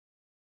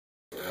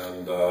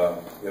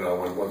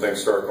And when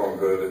things start going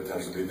good, it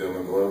tends to be doom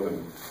and gloom,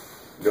 and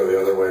go the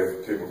other way.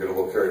 People get a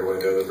little carried away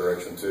the other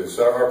direction too.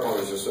 So our point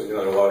was just a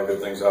lot of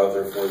good things out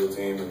there for the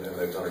team, and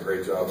they've done a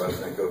great job, I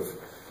think,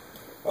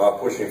 of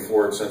pushing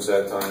forward since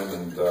that time.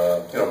 And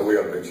but we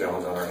got a big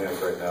challenge on our hands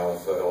right now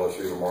with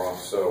LSU tomorrow.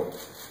 So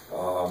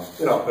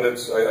but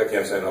I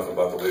can't say enough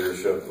about the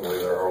leadership, the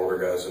way our older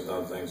guys have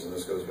done things, and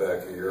this goes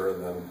back a year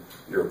and then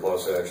a year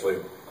plus actually.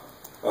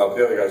 The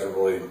other guys have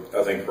really,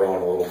 I think,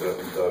 grown a little bit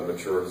and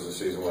matured as the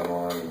season went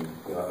on. And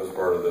that was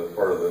part of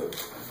the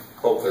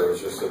hope there,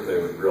 was just that they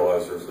would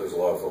realize there's a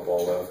lot of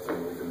football left,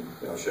 and we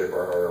can shape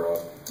our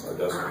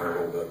destiny a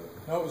little bit.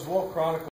 Now, it was well chronicled